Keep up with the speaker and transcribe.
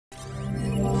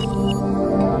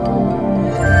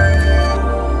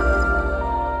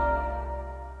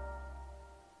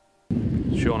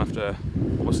after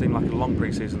what will seem like a long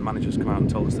pre-season, the manager's come out and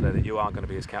told us today that you are going to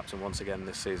be his captain once again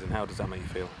this season. How does that make you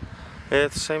feel? Yeah,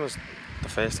 it's the same as the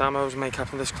first time I was made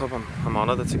captain of this club. I'm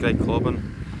honoured. It's a great club, and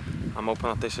I'm hoping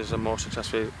that this is a more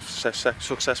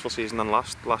successful season than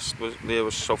last. Last year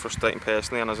was so frustrating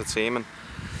personally and as a team, and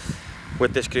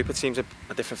with this group it seems a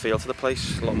different feel to the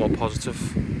place, a lot more positive.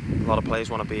 A lot of players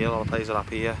want to be here, a lot of players are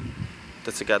happy here.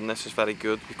 The togetherness is very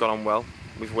good, we've got on well.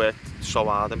 We've worked so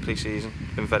hard in pre-season,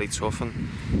 it's been very tough,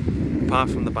 and apart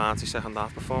from the Barnsley second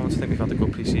half performance, I think we've had a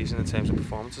good pre-season in terms of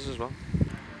performances as well.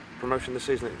 Promotion this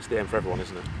season, it's the aim for everyone,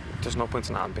 isn't it? There's no point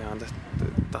in hiding behind it.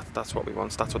 That's what we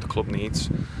want, that's what the club needs,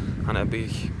 and it'll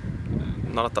be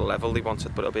not at the level they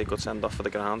wanted, but it'll be a good send-off for the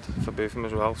ground, for both of them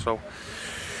as well. So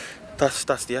that's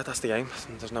the aim.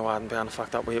 There's no hiding behind the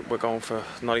fact that we're going for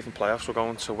not even playoffs, we're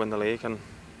going to win the league, and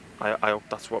I hope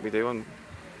that's what we do, and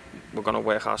we're going to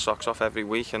work our socks off every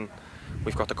week, and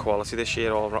we've got the quality this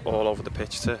year all over the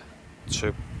pitch to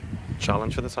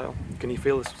challenge for the title. Can you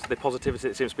feel the positivity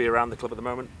that seems to be around the club at the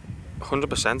moment?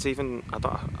 100%. Even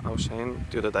I was saying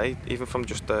the other day, even from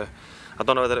just I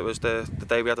don't know whether it was the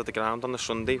day we had at the ground on the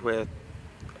Sunday where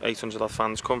 800 odd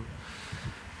fans come.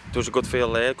 There was a good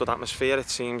feel there, good atmosphere. It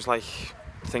seems like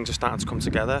things are starting to come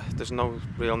together. There's no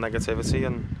real negativity,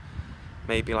 and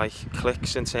maybe like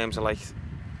clicks in terms of like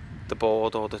the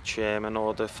board or the chairman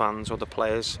or the fans or the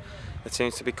players. It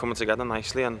seems to be coming together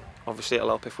nicely, and obviously it'll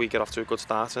help if we get off to a good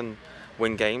start and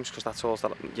win games, because that's all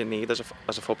that you need as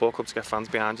a football club to get fans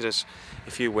behind you. Is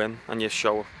if you win and you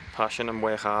show passion and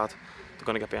work hard, they're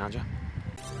going to get behind you.